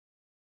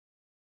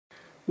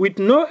With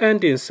no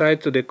end in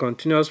sight to the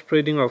continuous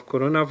spreading of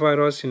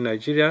coronavirus in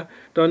Nigeria,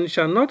 the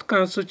Onitsha North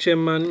Council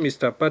Chairman,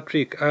 Mr.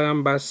 Patrick Agha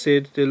Mba,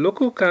 said the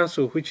local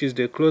council, which is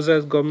the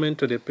closest government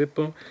to the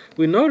people,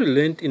 will not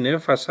relent in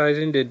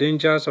emphasizing the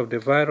dangers of the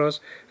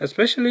virus,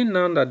 especially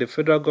now that the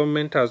federal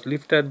government has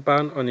lifted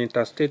ban on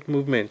interstate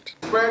movement.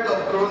 The spread of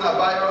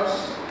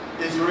coronavirus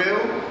is real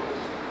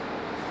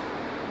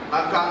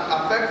and can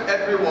affect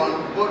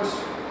everyone, both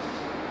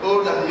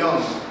old and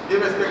young,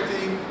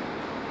 irrespective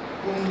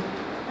whom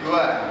you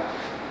are.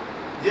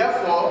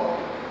 Therefore,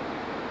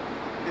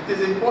 it is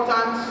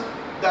important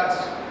that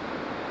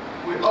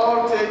we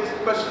all take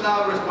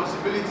personal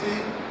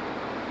responsibility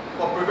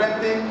for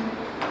preventing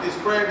the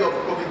spread of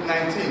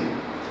COVID-19.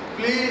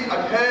 Please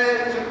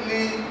adhere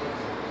strictly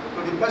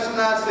to the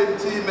personal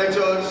safety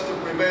measures to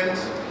prevent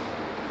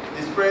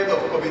the spread of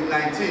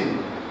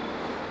COVID-19.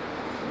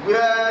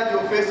 Wear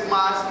your face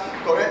mask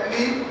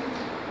correctly,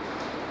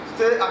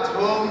 stay at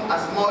home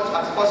as much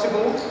as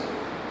possible,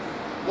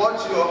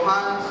 wash your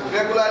hands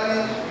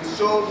regularly with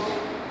soap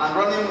and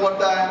running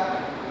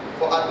water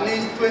for at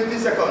least 20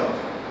 seconds.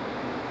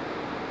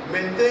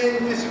 Maintain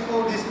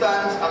physical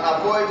distance and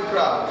avoid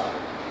crowds.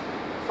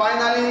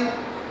 Finally,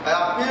 I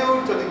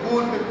appeal to the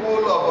good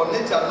people of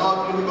Onitsha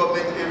North local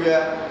government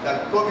area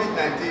that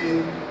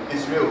COVID-19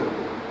 is real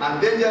and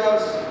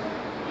dangerous.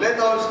 Let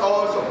us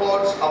all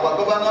support our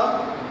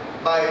governor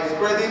by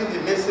spreading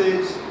the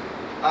message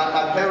and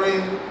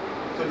adhering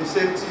to the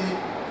safety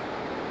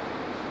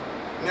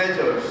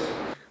measures.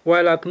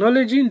 While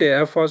acknowledging the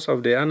efforts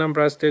of the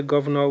Anambra State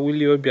Governor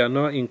Willie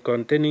Obianọ in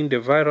containing the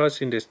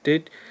virus in the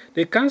state,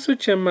 the council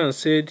chairman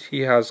said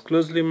he has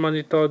closely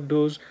monitored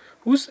those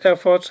whose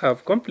efforts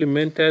have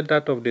complemented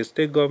that of the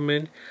state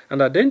government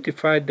and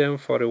identified them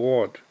for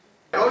reward.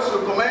 I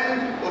also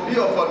commend Obi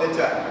of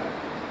Onitsha,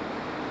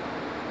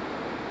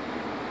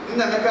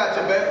 Nnaemeka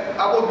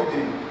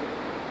Achebe,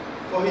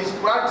 for his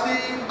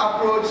proactive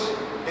approach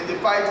in the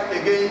fight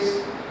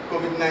against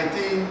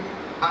COVID-19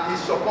 and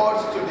his support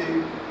to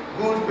the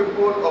good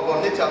people of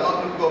Onitsha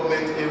North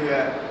government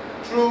area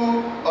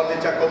through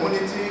Onitsha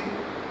Community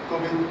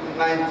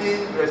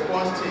COVID-19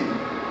 response team,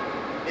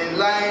 in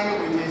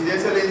line with His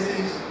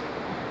Excellency's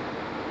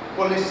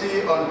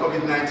policy on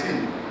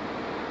COVID-19.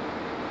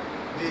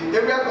 The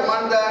area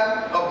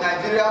commander of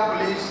Nigerian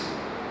Police,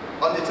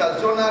 Onitsha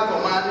Zonal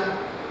Command,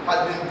 has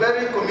been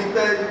very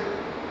committed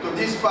to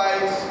these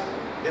fights,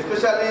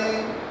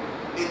 especially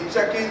in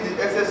checking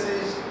the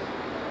excesses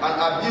and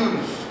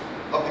abuse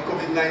of the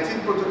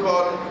COVID-19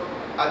 protocol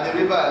at the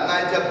River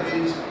Niger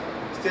Bridge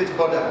state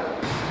border.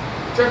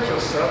 Protect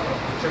yourself and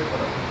protect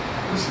others.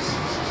 This is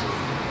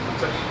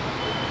protection.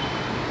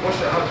 Wash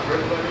your hands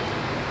regularly,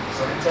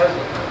 sanitize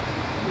your hands,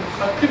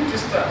 and keep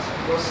distance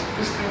because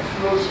this thing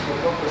flows from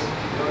one person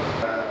to the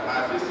other.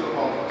 I feel so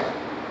humbled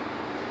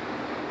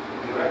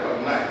to be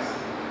recognized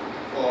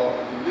for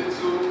the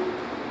little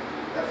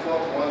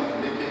effort one is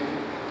making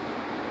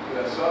to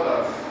ensure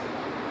that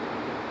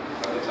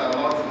Onitsha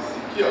North is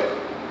secure.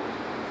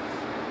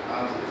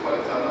 And if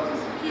Onitsha North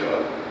is secure,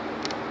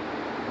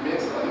 it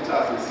means Onitsha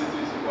as a city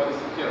is equally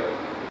secure.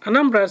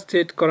 Anambra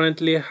State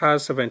currently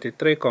has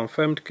 73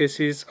 confirmed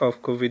cases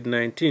of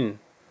COVID-19.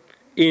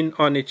 In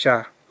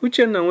Onitsha,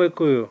 Igwe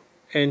Nnaemeka,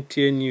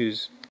 NTA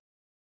News.